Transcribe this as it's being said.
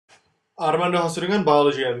Armando Hasudungan,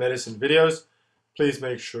 biology and medicine videos. Please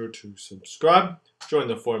make sure to subscribe. Join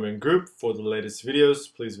the forum and group for the latest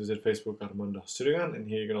videos. Please visit Facebook Armando Hasudungan, and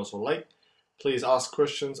here you can also like. Please ask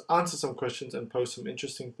questions, answer some questions, and post some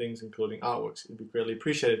interesting things, including artworks. It'd be greatly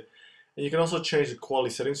appreciated. And you can also change the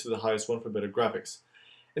quality settings to the highest one for better graphics.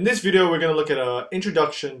 In this video, we're going to look at an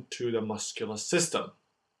introduction to the muscular system.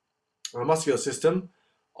 Our muscular system,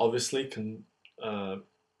 obviously,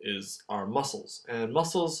 is our muscles, and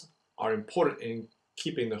muscles are important in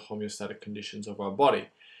keeping the homeostatic conditions of our body.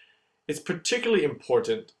 It's particularly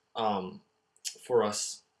important for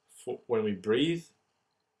us when we breathe,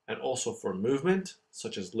 and also for movement,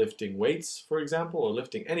 such as lifting weights, for example, or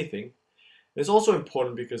lifting anything. It's also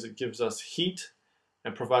important because it gives us heat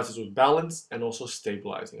and provides us with balance and also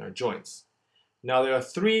stabilizing our joints. Now, there are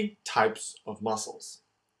three types of muscles.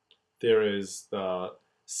 There is the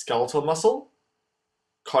skeletal muscle,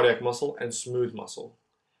 cardiac muscle, and smooth muscle.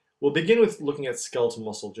 We'll begin with looking at skeletal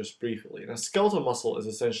muscle just briefly. Now, skeletal muscle is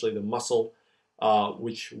essentially the muscle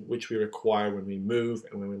which we require when we move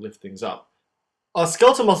and when we lift things up.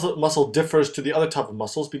 Skeletal muscle differs to the other type of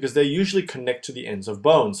muscles because they usually connect to the ends of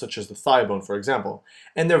bones, such as the thigh bone, for example,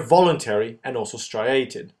 and they're voluntary and also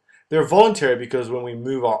striated. They're voluntary because when we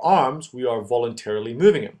move our arms, we are voluntarily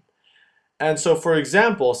moving them. And so, for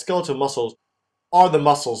example, skeletal muscles are the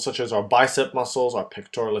muscles such as our bicep muscles, our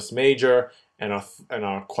pectoralis major, and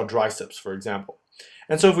our quadriceps, for example.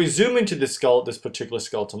 And so if we zoom into this particular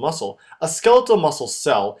skeletal muscle, a skeletal muscle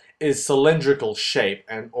cell is cylindrical shape,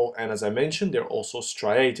 and as I mentioned, they're also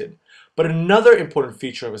striated. But another important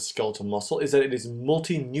feature of a skeletal muscle is that it is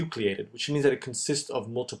multinucleated, which means that it consists of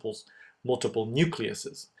multiple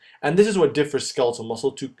nucleuses. And this is what differs skeletal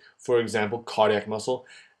muscle to, for example, cardiac muscle,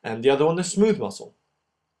 and the other one, the smooth muscle.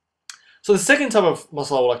 So the second type of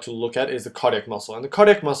muscle I would like to look at is the cardiac muscle. And the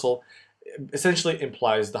cardiac muscle essentially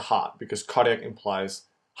implies the heart, because cardiac implies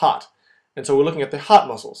heart. And so we're looking at the heart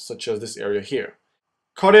muscles, such as this area here.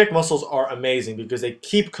 Cardiac muscles are amazing because they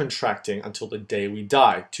keep contracting until the day we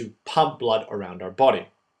die to pump blood around our body.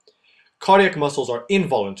 Cardiac muscles are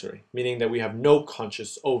involuntary, meaning that we have no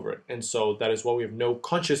conscious over it. And so that is why we have no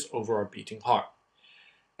conscious over our beating heart.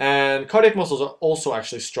 And cardiac muscles are also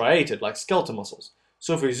actually striated, like skeletal muscles.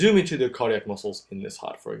 So if we zoom into the cardiac muscles in this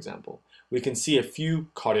heart, for example, we can see a few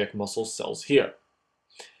cardiac muscle cells here.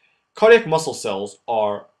 Cardiac muscle cells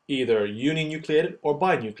are either uninucleated or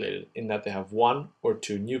binucleated in that they have one or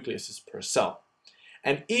two nucleuses per cell.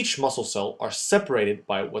 And each muscle cell are separated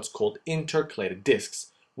by what's called intercalated discs,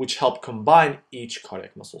 which help combine each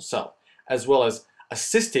cardiac muscle cell, as well as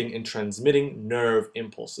assisting in transmitting nerve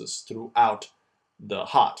impulses throughout the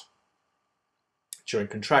heart during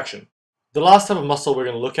contraction. The last type of muscle we're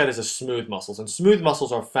going to look at is the smooth muscles, and smooth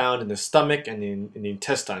muscles are found in the stomach and in the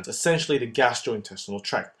intestines, essentially the gastrointestinal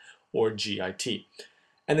tract, or GIT.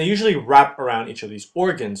 And they usually wrap around each of these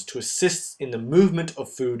organs to assist in the movement of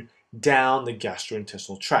food down the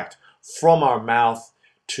gastrointestinal tract, from our mouth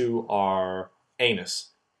to our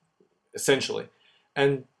anus, essentially.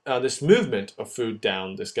 And this movement of food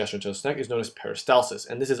down this gastrointestinal tract is known as peristalsis,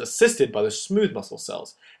 and this is assisted by the smooth muscle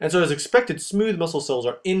cells. And so as expected, smooth muscle cells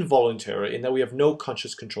are involuntary in that we have no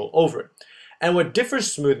conscious control over it. And what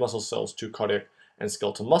differs smooth muscle cells to cardiac and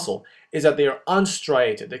skeletal muscle is that they are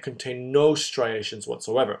unstriated. They contain no striations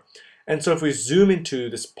whatsoever. And so if we zoom into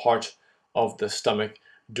this part of the stomach,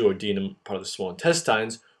 duodenum, part of the small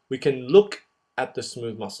intestines, we can look at the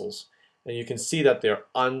smooth muscles, and you can see that they're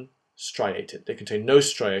unstriated. They contain no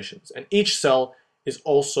striations, and each cell is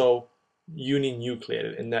also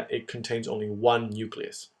uninucleated in that it contains only one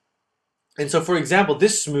nucleus. And so, for example,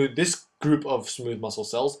 this group of smooth muscle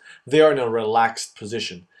cells, they are in a relaxed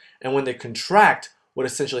position, and when they contract, what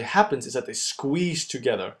essentially happens is that they squeeze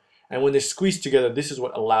together, and when they squeeze together, this is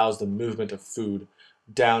what allows the movement of food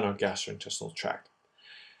down our gastrointestinal tract.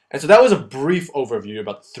 And so that was a brief overview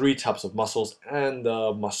about the three types of muscles and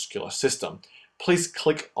the muscular system. Please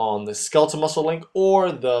click on the skeletal muscle link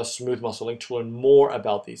or the smooth muscle link to learn more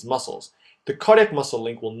about these muscles. The cardiac muscle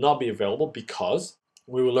link will not be available because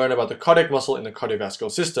we will learn about the cardiac muscle in the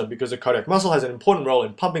cardiovascular system, because the cardiac muscle has an important role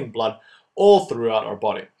in pumping blood all throughout our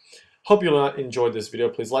body. Hope you enjoyed this video.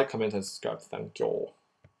 Please like, comment, and subscribe. Thank you all.